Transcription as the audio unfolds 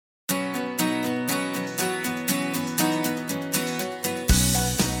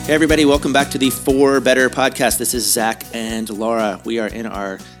Hey everybody, welcome back to the For Better podcast. This is Zach and Laura. We are in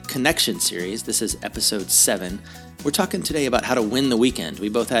our Connection series. This is episode 7. We're talking today about how to win the weekend. We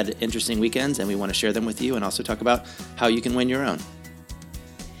both had interesting weekends and we want to share them with you and also talk about how you can win your own.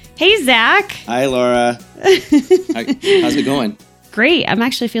 Hey, Zach. Hi, Laura. How's it going? Great. I'm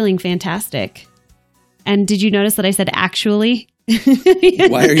actually feeling fantastic. And did you notice that I said actually?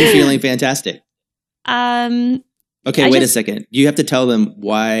 Why are you feeling fantastic? Okay, wait a second. You have to tell them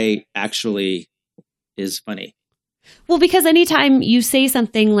why actually is funny. Well, because anytime you say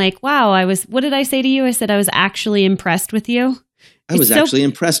something like, wow, what did I say to you? I said I was actually impressed with you. I was actually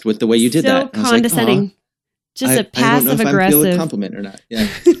impressed with the way you did that. So condescending. Like, just a passive aggressive. I don't know if I feel a compliment or not. Yeah.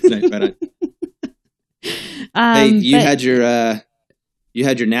 Right on. Hey, you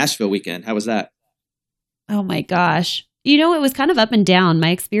had your Nashville weekend. How was that? Oh my gosh. You know, it was kind of up and down.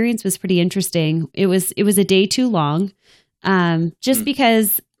 My experience was pretty interesting. It was a day too long,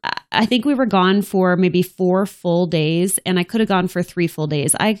 because I think we were gone for maybe 4 full days, and I could have gone for 3 full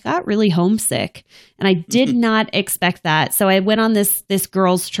days. I got really homesick, and I did not expect that. So I went on this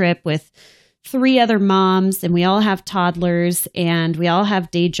girls' trip with 3 other moms, and we all have toddlers, and we all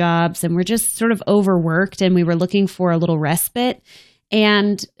have day jobs, and we're just sort of overworked, and we were looking for a little respite.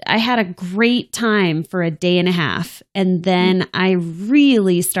 And I had a great time for a day and a half. And then I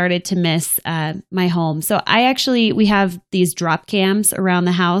really started to miss my home. So we have these drop cams around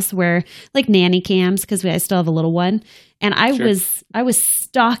the house where like nanny cams, because I still have a little one. And I was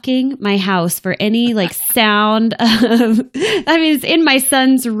stalking my house for any like sound of, it's in my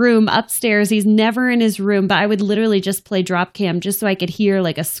son's room upstairs. He's never in his room, but I would literally just play drop cam just so I could hear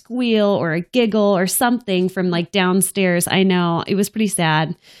like a squeal or a giggle or something from like downstairs. I know it was pretty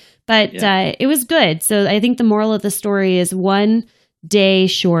sad, but it was good. So I think the moral of the story is 1 day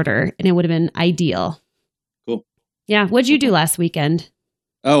shorter and it would have been ideal. Cool. Yeah. What'd you do last weekend?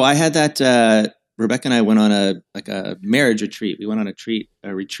 Oh, I had that, Rebecca and I went on a marriage retreat. We went on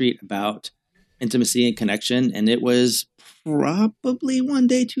a retreat about intimacy and connection, and it was probably 1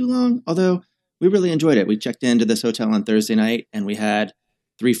 day too long, although we really enjoyed it. We checked into this hotel on Thursday night, and we had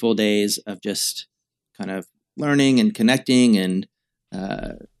 3 full days of just kind of learning and connecting, and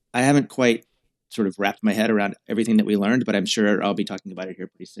I haven't quite sort of wrapped my head around everything that we learned, but I'm sure I'll be talking about it here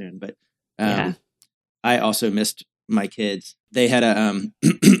pretty soon. But I also missed my kids. They had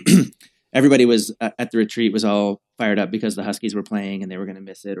everybody was at the retreat was all fired up because the Huskies were playing and they were going to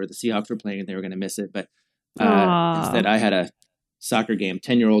miss it, or the Seahawks were playing and they were going to miss it. But instead, I had a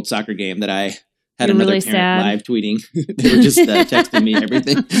 10-year-old soccer game that I had another really parent live tweeting. They were just texting me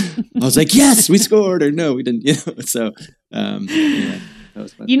everything. I was like, yes, we scored, or no, we didn't. So anyway, that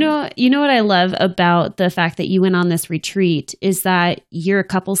was fun. You know what I love about the fact that you went on this retreat is that you're a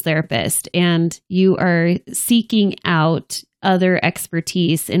couples therapist and you are seeking out other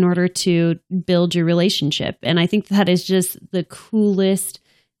expertise in order to build your relationship. And I think that is just the coolest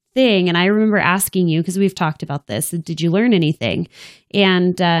thing. And I remember asking you, because we've talked about this, did you learn anything?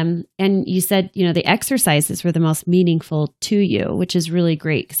 And you said, the exercises were the most meaningful to you, which is really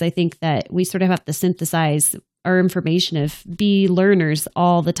great. Because I think that we sort of have to synthesize our information be learners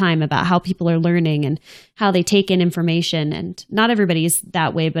all the time about how people are learning and how they take in information. And not everybody is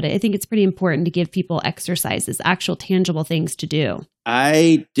that way, but I think it's pretty important to give people exercises, actual tangible things to do.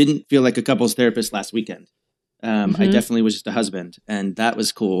 I didn't feel like a couples therapist last weekend. I definitely was just a husband, and that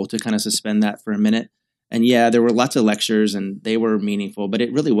was cool to kind of suspend that for a minute. And yeah, there were lots of lectures and they were meaningful, but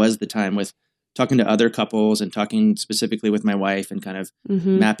it really was the time with talking to other couples and talking specifically with my wife and kind of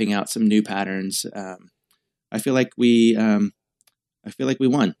mapping out some new patterns. I feel like we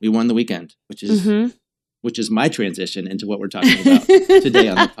won. We won the weekend, which is my transition into what we're talking about today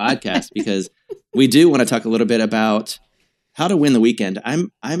on the podcast, because we do want to talk a little bit about how to win the weekend.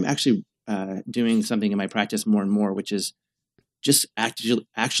 I'm actually doing something in my practice more and more, which is just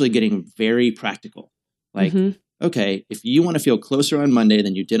actually getting very practical. Like, okay, if you want to feel closer on Monday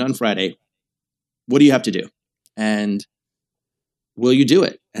than you did on Friday, what do you have to do? And will you do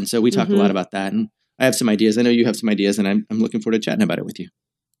it? And so we talk a lot about that. And I have some ideas. I know you have some ideas, and I'm looking forward to chatting about it with you.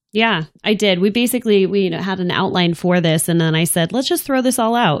 Yeah, I did. We had an outline for this, and then I said, let's just throw this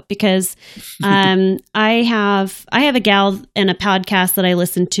all out because I have a gal and a podcast that I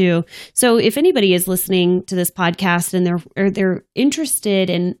listen to. So if anybody is listening to this podcast and they're interested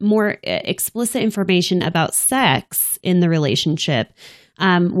in more explicit information about sex in the relationship,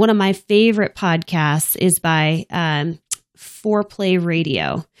 one of my favorite podcasts is by Foreplay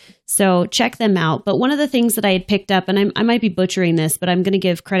Radio. So check them out. But one of the things that I had picked up, and I might be butchering this, but I'm going to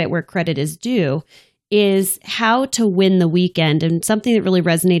give credit where credit is due, is how to win the weekend. And something that really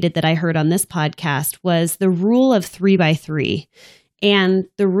resonated that I heard on this podcast was the rule of 3 by 3. And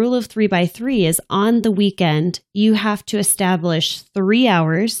the rule of 3x3 is on the weekend, you have to establish 3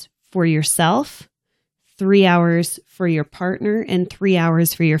 hours for yourself, 3 hours for your partner, and 3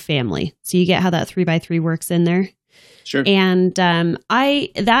 hours for your family. So you get how that 3x3 works in there? Sure. And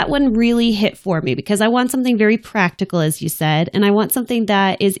that one really hit for me because I want something very practical, as you said, and I want something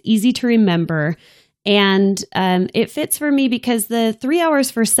that is easy to remember. And it fits for me because the 3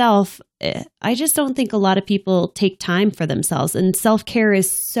 hours for self, I just don't think a lot of people take time for themselves. And self-care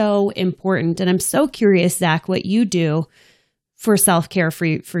is so important. And I'm so curious, Zach, what you do for self-care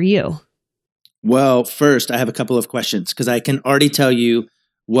for you. Well, first, I have a couple of questions because I can already tell you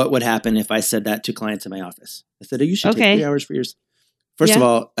what would happen if I said that to clients in my office. I said, oh, you should take 3 hours for yours. First of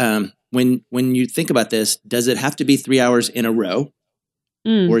all, when you think about this, does it have to be 3 hours in a row?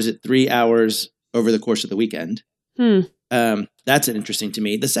 Or is it 3 hours over the course of the weekend? That's interesting to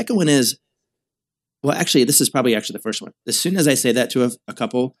me. The second one is, well, actually, this is probably the first one. As soon as I say that to a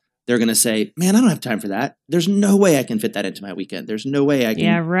couple, they're going to say, man, I don't have time for that. There's no way I can fit that into my weekend. There's no way I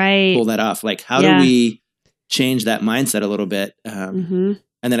can pull that off. Like, how do we change that mindset a little bit?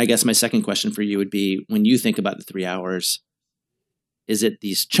 And then I guess my second question for you would be, when you think about the 3 hours, is it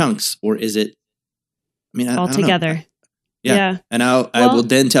these chunks or is it, all together? Yeah. And I will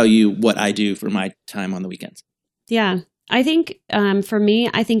then tell you what I do for my time on the weekends. Yeah. I think for me,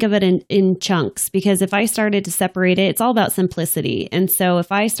 I think of it in chunks because if I started to separate it, it's all about simplicity. And so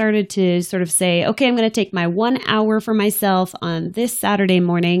if I started to sort of say, okay, I'm going to take my 1 hour for myself on this Saturday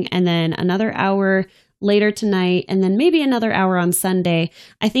morning and then another hour later tonight, and then maybe another hour on Sunday,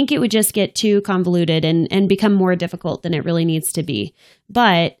 I think it would just get too convoluted and become more difficult than it really needs to be.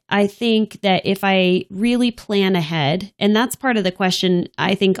 But I think that if I really plan ahead, and that's part of the question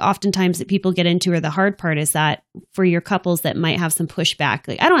I think oftentimes that people get into, or the hard part is that for your couples that might have some pushback,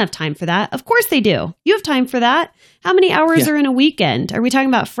 like, I don't have time for that. Of course they do. You have time for that. How many hours are in a weekend? Are we talking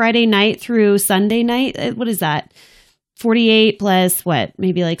about Friday night through Sunday night? What is that? 48 plus what?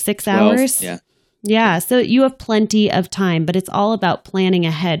 Maybe like 6 hours? Yeah. So you have plenty of time, but it's all about planning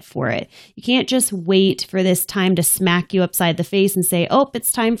ahead for it. You can't just wait for this time to smack you upside the face and say, oh,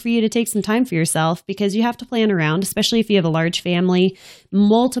 it's time for you to take some time for yourself, because you have to plan around, especially if you have a large family,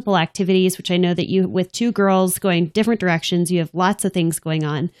 multiple activities, which I know that you, with 2 girls going different directions, you have lots of things going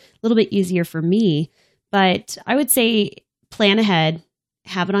on. A little bit easier for me, but I would say plan ahead.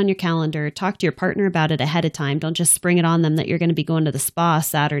 Have it on your calendar. Talk to your partner about it ahead of time. Don't just spring it on them that you're going to be going to the spa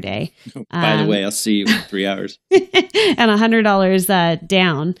Saturday. By the way, I'll see you in 3 hours. And $100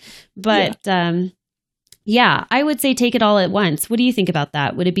 down. But I would say take it all at once. What do you think about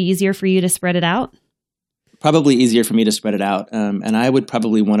that? Would it be easier for you to spread it out? Probably easier for me to spread it out. And I would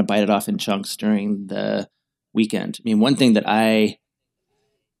probably want to bite it off in chunks during the weekend. I mean, one thing that I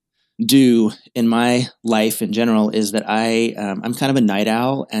do in my life in general is that I'm kind of a night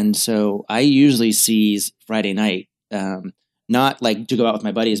owl, and so I usually seize Friday night, not like to go out with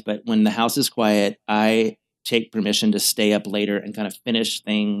my buddies, but when the house is quiet, I take permission to stay up later and kind of finish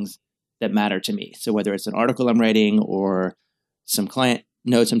things that matter to me. So whether it's an article I'm writing or some client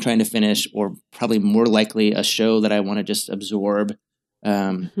notes I'm trying to finish, or probably more likely a show that I want to just absorb,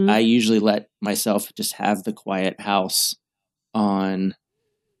 I usually let myself just have the quiet house on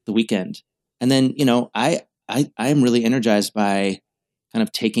the weekend. And then, I am really energized by kind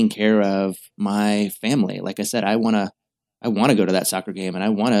of taking care of my family. Like I said, I want to go to that soccer game, and I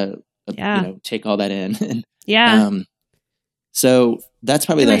want to, take all that in. So that's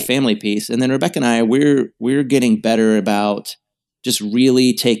probably the family piece. And then Rebecca and I, we're getting better about just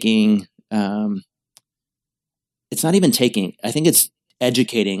really taking, it's not even taking, I think it's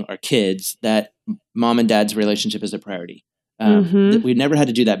educating our kids that mom and dad's relationship is a priority. We've never had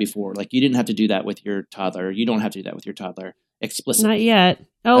to do that before. Like, you didn't have to do that with your toddler. You don't have to do that with your toddler explicitly. Not yet.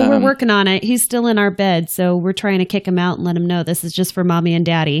 Oh, we're working on it. He's still in our bed, so we're trying to kick him out and let him know this is just for mommy and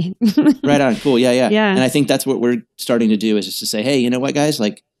daddy. Right on. Cool. Yeah. And I think that's what we're starting to do, is just to say, hey, you know what, guys?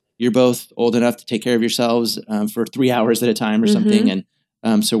 Like, you're both old enough to take care of yourselves for 3 hours at a time or something.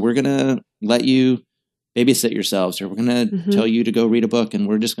 And so we're going to let you babysit yourselves, or we're going to tell you to go read a book, and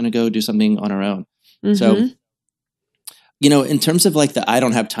we're just going to go do something on our own. So, in terms of like I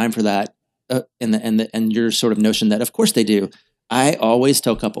don't have time for that, and your sort of notion that of course they do. I always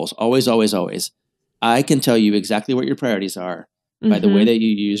tell couples, always, I can tell you exactly what your priorities are by the way that you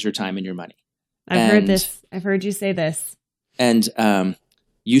use your time and your money. Heard this. I've heard you say this. And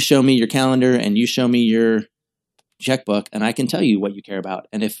you show me your calendar and you show me your checkbook, and I can tell you what you care about.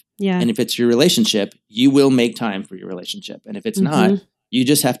 And if it's your relationship, you will make time for your relationship. And if it's not, you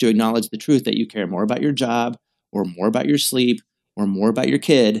just have to acknowledge the truth that you care more about your job, or more about your sleep, or more about your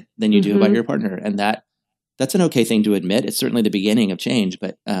kid than you do about your partner. And that that's an okay thing to admit. It's certainly the beginning of change,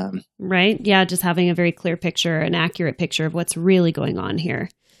 but right. Yeah. Just having a very clear picture, an accurate picture of what's really going on here.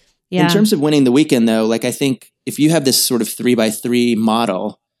 Yeah. In terms of winning the weekend, though, like I think if you have this sort of 3x3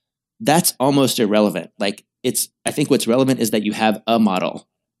 model, that's almost irrelevant. Like I think what's relevant is that you have a model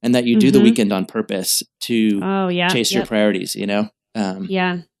and that you do the weekend on purpose to chase your priorities, you know?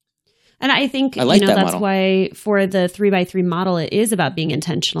 Yeah. And I think, I like that that's model. why for the 3x3 model, it is about being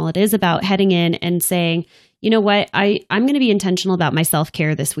intentional. It is about heading in and saying, you know what, I'm going to be intentional about my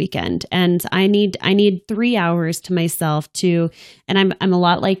self-care this weekend. And I need 3 hours to myself and I'm a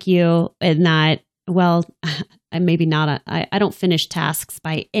lot like you in that, well, I'm maybe not I don't finish tasks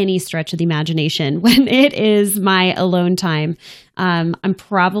by any stretch of the imagination when it is my alone time. I'm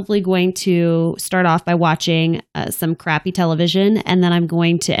probably going to start off by watching some crappy television, and then I'm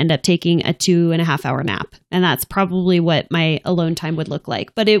going to end up taking a 2.5 hour nap. And that's probably what my alone time would look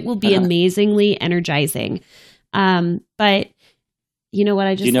like, but it will be amazingly energizing. But you know what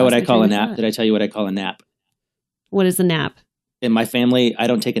I just, do you know what I call a nap? Did I tell you what I call a nap? What is a nap? In my family, I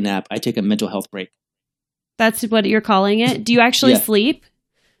don't take a nap. I take a mental health break. That's what you're calling it? Do you actually sleep?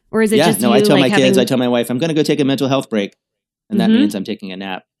 Or is it just no, I tell my kids, I tell my wife, I'm going to go take a mental health break. And that means I'm taking a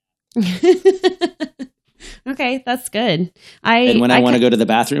nap. Okay, that's good. And when I want to go to the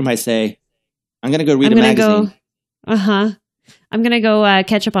bathroom, I say, I'm going to go read a magazine. I'm going to go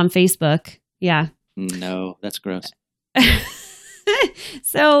catch up on Facebook. Yeah. No, that's gross.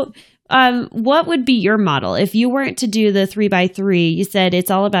 So what would be your model? If you weren't to do the 3x3, you said it's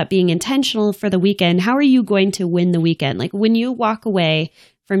all about being intentional for the weekend. How are you going to win the weekend? Like when you walk away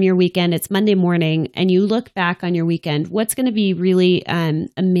from your weekend, it's Monday morning, and you look back on your weekend, what's going to be really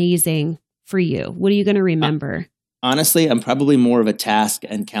amazing for you? What are you going to remember? Honestly, I'm probably more of a task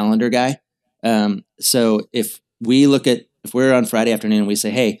and calendar guy. So if we're on Friday afternoon and we say,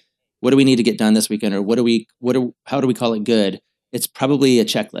 hey, what do we need to get done this weekend? Or how do we call it good? It's probably a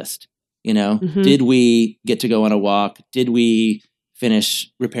checklist. You know, did we get to go on a walk? Did we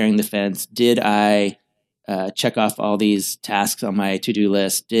finish repairing the fence? Did I check off all these tasks on my to-do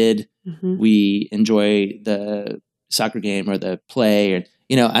list? Did we enjoy the soccer game or the play? Or,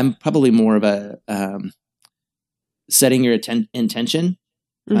 you know, I'm probably more of a setting your intention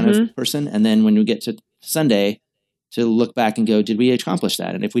kind of person. And then when we get to Sunday, to look back and go, did we accomplish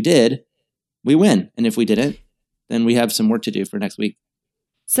that? And if we did, we win. And if we didn't, then we have some work to do for next week.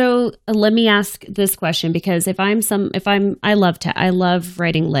 So let me ask this question, because I love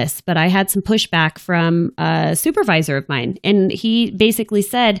writing lists, but I had some pushback from a supervisor of mine, and he basically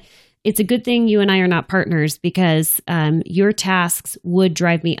said, it's a good thing you and I are not partners, because your tasks would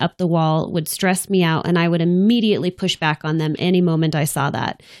drive me up the wall, would stress me out, and I would immediately push back on them any moment I saw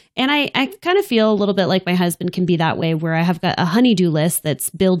that. And I kind of feel a little bit like my husband can be that way, where I have got a honey-do list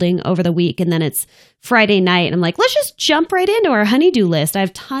that's building over the week, and then it's Friday night, and I'm like, let's just jump right into our honey-do list. I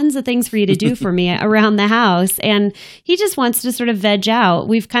have tons of things for you to do for me around the house. And he just wants to sort of veg out.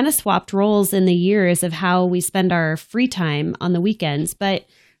 We've kind of swapped roles in the years of how we spend our free time on the weekends, but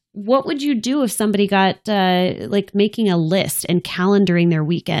what would you do if somebody got like making a list and calendaring their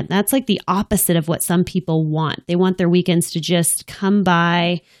weekend? That's like the opposite of what some people want. They want their weekends to just come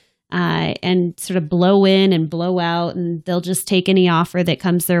by and sort of blow in and blow out, and they'll just take any offer that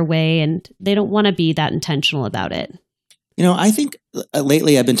comes their way, and they don't want to be that intentional about it. You know, I think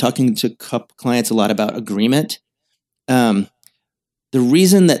lately I've been talking to clients a lot about agreement. The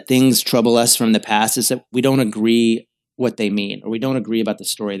reason that things trouble us from the past is that we don't agree what they mean, or we don't agree about the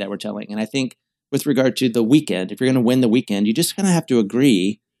story that we're telling. And I think with regard to the weekend, if you're going to win the weekend, you just kind of have to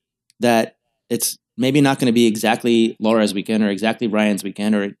agree that it's maybe not going to be exactly Laura's weekend or exactly Ryan's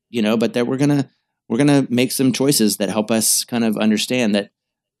weekend, or, you know, but that we're going to make some choices that help us kind of understand that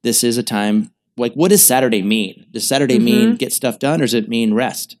this is a time. Like, what does Saturday mean? Does Saturday mean get stuff done, or does it mean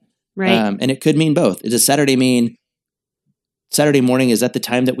rest? Right. And it could mean both. Does Saturday mean Saturday morning, is that the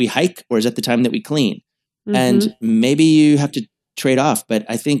time that we hike, or is that the time that we clean? And maybe you have to trade off. But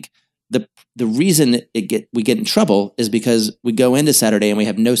I think the reason we get in trouble is because we go into Saturday and we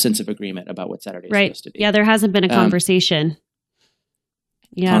have no sense of agreement about what Saturday is supposed to be. Yeah, there hasn't been a conversation.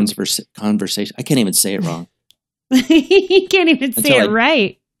 Conversation. I can't even say it wrong. You can't even say it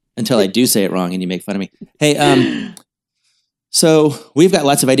right. Until I do say it wrong and you make fun of me. Hey, so we've got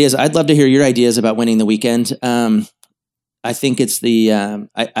lots of ideas. I'd love to hear your ideas about winning the weekend. I think it's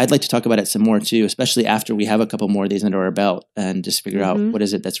I'd like to talk about it some more too, especially after we have a couple more of these under our belt and just figure out what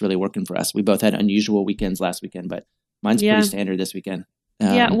is it that's really working for us. We both had unusual weekends last weekend, but mine's pretty standard this weekend.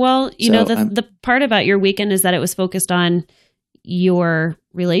 Well, you know, the part about your weekend is that it was focused on your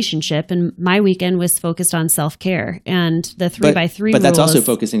relationship, and my weekend was focused on self-care and the 3x3 But that's rules. also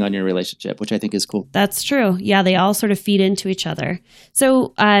focusing on your relationship, which I think is cool. That's true. Yeah, they all sort of feed into each other.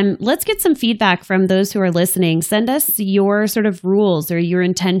 So let's get some feedback from those who are listening. Send us your sort of rules or your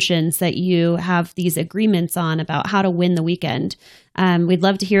intentions that you have these agreements on about how to win the weekend. We'd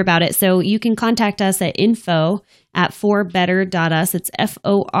love to hear about it. So you can contact us at info@forbetter.us. It's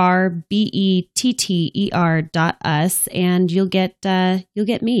FORBETTER.us, and you'll get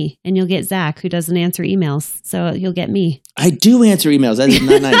me, and you'll get Zach, who doesn't answer emails. So you'll get me. I do answer emails. That is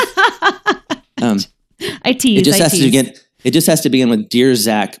not nice. I tease. It just has to begin with, "Dear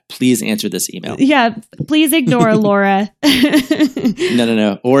Zach, please answer this email." Yeah, please ignore Laura.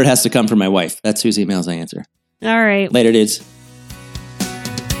 No. Or it has to come from my wife. That's whose emails I answer. All right. Later, dudes.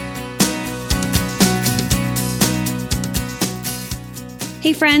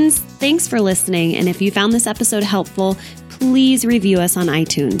 Hey friends, thanks for listening. And if you found this episode helpful, please review us on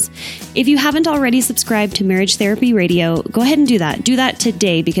iTunes. If you haven't already subscribed to Marriage Therapy Radio, go ahead and do that. Do that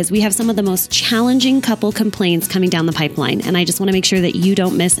today, because we have some of the most challenging couple complaints coming down the pipeline. And I just want to make sure that you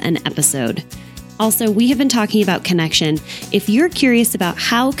don't miss an episode. Also, we have been talking about connection. If you're curious about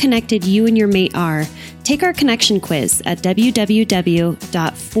how connected you and your mate are, take our connection quiz at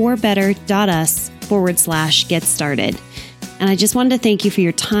www.forbetter.us/get started. And I just wanted to thank you for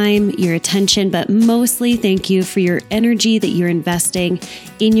your time, your attention, but mostly thank you for your energy that you're investing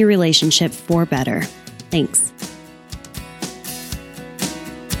in your relationship for better. Thanks.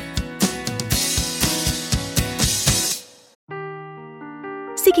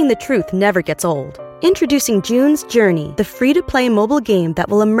 Seeking the truth never gets old. Introducing June's Journey, the free-to-play mobile game that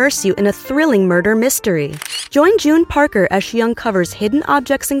will immerse you in a thrilling murder mystery. Join June Parker as she uncovers hidden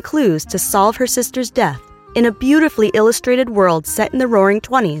objects and clues to solve her sister's death in a beautifully illustrated world set in the Roaring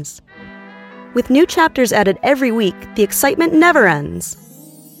 20s. With new chapters added every week, the excitement never ends.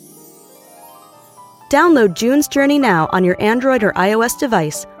 Download June's Journey now on your Android or iOS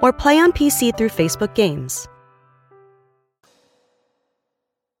device, or play on PC through Facebook Games.